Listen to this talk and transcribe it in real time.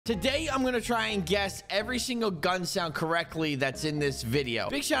Today, I'm going to try and guess every single gun sound correctly that's in this video.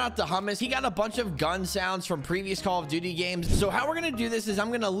 Big shout out to Hummus. He got a bunch of gun sounds from previous Call of Duty games. So how we're going to do this is I'm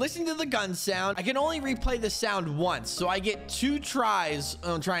going to listen to the gun sound. I can only replay the sound once. So I get 2 tries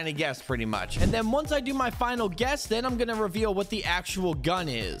on trying to guess pretty much. And then once I do my final guess, then I'm going to reveal what the actual gun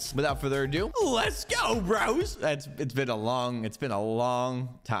is. Without further ado, let's go, bros. It's been a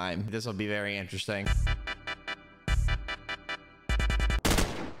long time. This will be very interesting.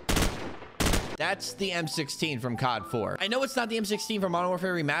 That's the M16 from COD 4. I know it's not the M16 from Modern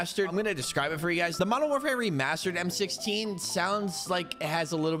Warfare Remastered. I'm going to describe it for you guys. The Modern Warfare Remastered M16 sounds like it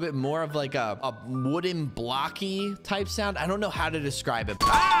has a little bit more of like a wooden blocky type sound. I don't know how to describe it.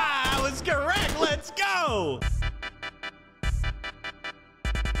 Ah, I was correct. Let's go.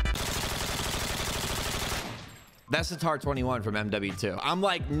 That's the TAR 21 from MW2. I'm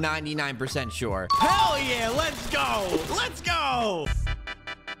like 99% sure. Hell yeah, let's go. Let's go.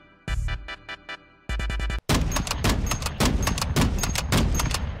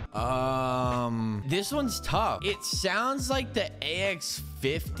 This one's tough. It sounds like the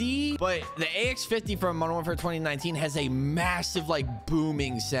AX50, but the AX50 from Modern Warfare 2019 has a massive like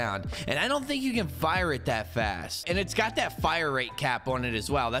booming sound, and I don't think you can fire it that fast. And it's got that fire rate cap on it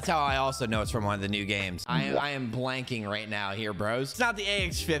as well. That's how I also know it's from one of the new games. I am blanking right now here, bros. It's not the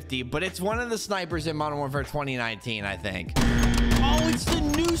AX50, but it's one of the snipers in Modern Warfare 2019, I think. Oh, it's the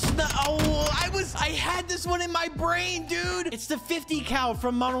new sniper. Oh, I had this one in my brain, dude. It's the 50 cal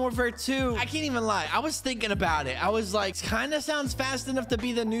from Modern Warfare 2. I can't even lie. I was thinking about it. I was like, kind of sounds fast enough to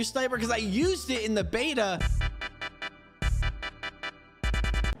be the new sniper because I used it in the beta.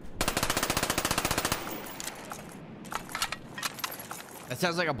 That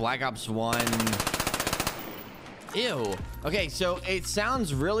sounds like a Black Ops 1. Ew. Okay, so it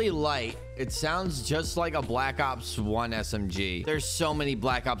sounds really light. It sounds just like a Black Ops 1 SMG. There's so many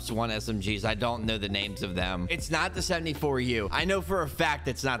Black Ops 1 SMGs. I don't know the names of them. It's not the 74U. I know for a fact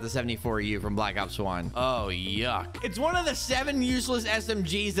it's not the 74U from Black Ops 1. Oh, yuck. It's one of the 7 useless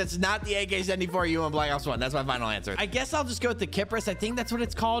SMGs that's not the AK-74U in Black Ops 1. That's my final answer. I guess I'll just go with the Kypris. I think that's what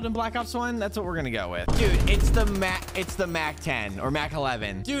it's called in Black Ops 1. That's what we're gonna go with. Dude, it's the Mac 10 or Mac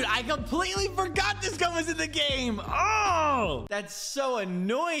 11. Dude, I completely forgot this gun was in the game. Oh, that's so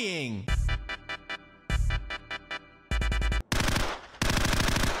annoying.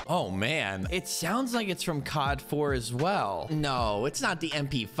 Oh, man. It sounds like it's from COD 4 as well. No, it's not the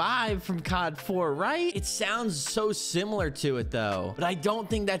MP5 from COD 4, right? It sounds so similar to it, though. But I don't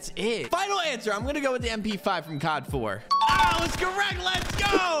think that's it. Final answer. I'm going to go with the MP5 from COD 4. Oh, it's correct. Let's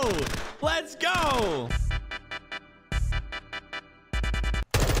go. Let's go.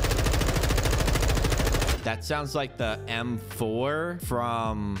 That sounds like the M4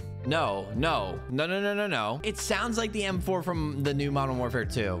 from... No. It sounds like the M4 from the new Modern Warfare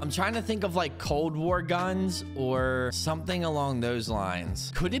 2. I'm trying to think of like Cold War guns or something along those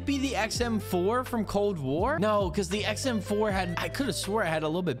lines. Could it be the XM4 from Cold War? No, because the XM4 had... I could have swore it had a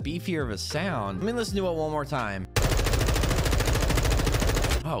little bit beefier of a sound. Let me listen to it one more time.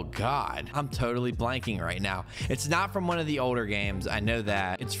 Oh, God. I'm totally blanking right now. It's not from one of the older games. I know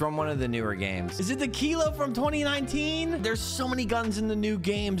that. It's from one of the newer games. Is it the Kilo from 2019? There's so many guns in the new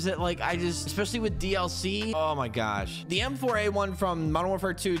games that, like, especially with DLC. Oh, my gosh. The M4A1 from Modern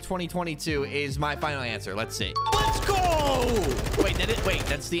Warfare 2 2022 is my final answer. Let's see. Let's go! Wait,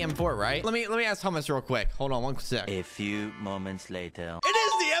 that's the M4, right? Let me ask Hummus real quick. Hold on one sec. A few moments later. It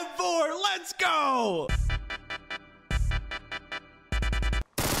is the M4! Let's go!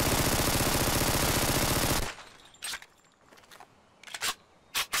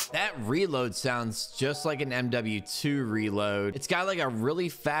 That reload sounds just like an MW2 reload. It's got like a really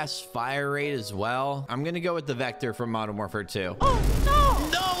fast fire rate as well. I'm gonna go with the Vector from Modern Warfare 2. Oh, no!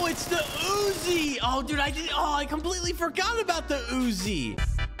 No, it's the Uzi! Oh, dude, I completely forgot about the Uzi.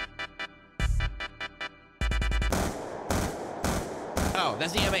 Oh,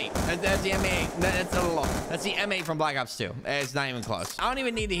 that's the M8. That's the M8. That's the M8 from Black Ops 2. It's not even close. I don't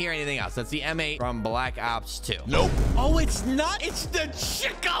even need to hear anything else. That's the M8 from Black Ops 2. Nope. Oh, it's not. It's the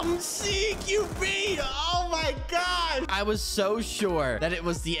Chick'em CQB. Oh my God. I was so sure that it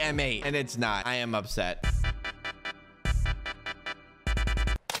was the M8 and it's not. I am upset.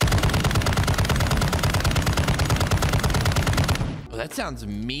 That sounds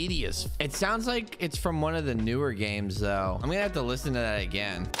meaty as... It sounds like it's from one of the newer games, though. I'm gonna have to listen to that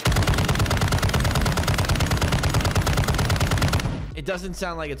again. It doesn't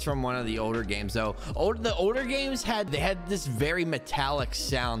sound like it's from one of the older games, though. The older games had this very metallic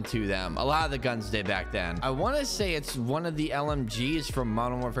sound to them. A lot of the guns did back then. I want to say it's one of the LMGs from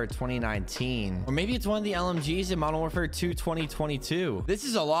Modern Warfare 2019, or maybe it's one of the LMGs in Modern Warfare 2 2022. This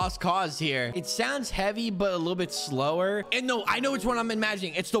is a lost cause here. It sounds heavy, but a little bit slower. And no, I know which one I'm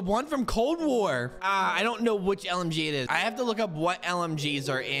imagining. It's the one from Cold War. I don't know which LMG it is. I have to look up what LMGs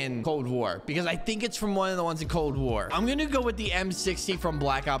are in Cold War because I think it's from one of the ones in Cold War. I'm gonna go with the M60 from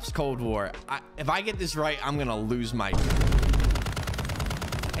Black Ops Cold War. If I get this right, I'm gonna lose my...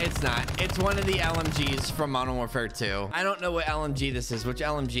 It's not. It's one of the LMGs from Modern Warfare 2. I don't know what LMG this is. Which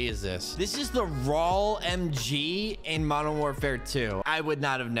LMG is this? This is the raw MG in Modern Warfare 2. I would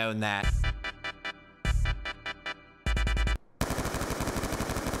not have known that.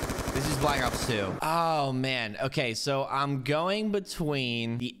 This is Black Ops 2. Oh, man. Okay, so I'm going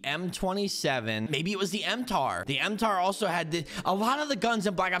between the M27. Maybe it was the MTAR. The MTAR also had a lot of the guns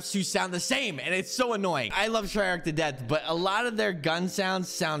in Black Ops 2 sound the same, and it's so annoying. I love Treyarch to death, but a lot of their gun sounds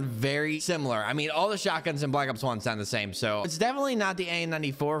sound very similar. I mean, all the shotguns in Black Ops 1 sound the same, so it's definitely not the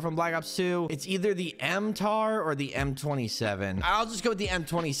A94 from Black Ops 2. It's either the MTAR or the M27. I'll just go with the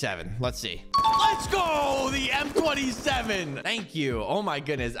M27. Let's see. Let's go! The M27! Thank you. Oh my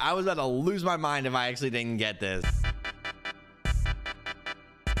goodness. I was about to lose my mind if I actually didn't get this.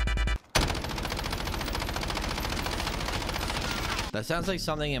 That sounds like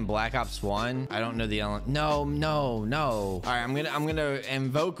something in Black Ops 1. I don't know the element. No. All right, I'm gonna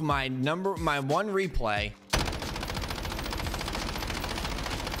invoke my one replay.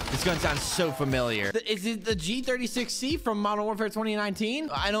 This gun sounds so familiar. Is it the G36C from Modern Warfare 2019?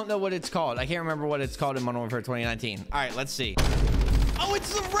 I don't know what it's called. I can't remember what it's called in Modern Warfare 2019. All right, let's see. Oh,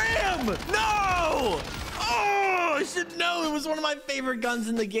 it's the Ram! No! Oh, I should know. It was one of my favorite guns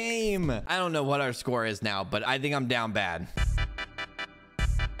in the game. I don't know what our score is now, but I think I'm down bad.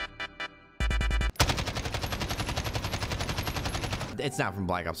 It's not from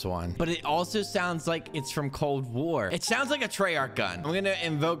Black Ops 1, but it also sounds like it's from Cold War. It sounds like a Treyarch gun. I'm gonna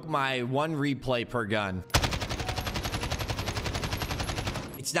invoke my one replay per gun.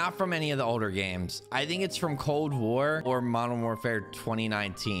 It's not from any of the older games. I think it's from Cold War or Modern Warfare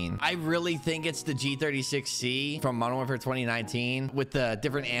 2019. I really think it's the G36C from Modern Warfare 2019 with the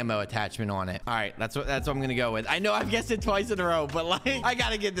different ammo attachment on it. All right, that's what I'm gonna go with. I know I've guessed it twice in a row, but like, I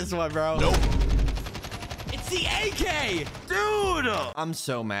gotta get this one, bro. Nope. It's the AK! Dude! I'm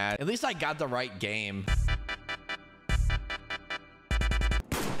so mad. At least I got the right game.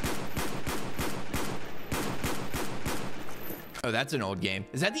 Oh, that's an old game.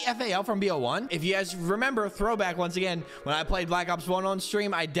 Is that the FAL from BO1? If you guys remember, throwback once again, when I played Black Ops 1 on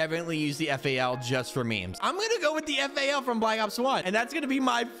stream, I definitely used the FAL just for memes. I'm gonna go with the FAL from Black Ops 1, and that's gonna be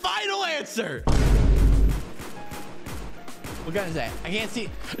my final answer. What gun is that? I can't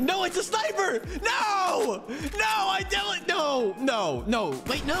see. No, it's a sniper. No, I definitely, no.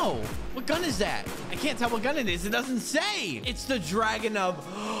 Wait, no. What gun is that? I can't tell what gun it is. It doesn't say. It's the Dragon of,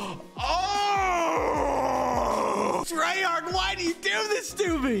 oh, Treyarch, why do you do this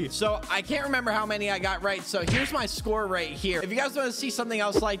to me? So I can't remember how many I got right. So here's my score right here. If you guys want to see something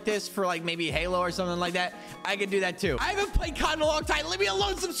else like this for like maybe Halo or something like that, I can do that too. I haven't played COD in a long time. Leave me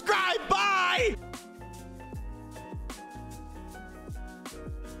alone. Subscribe. Bye.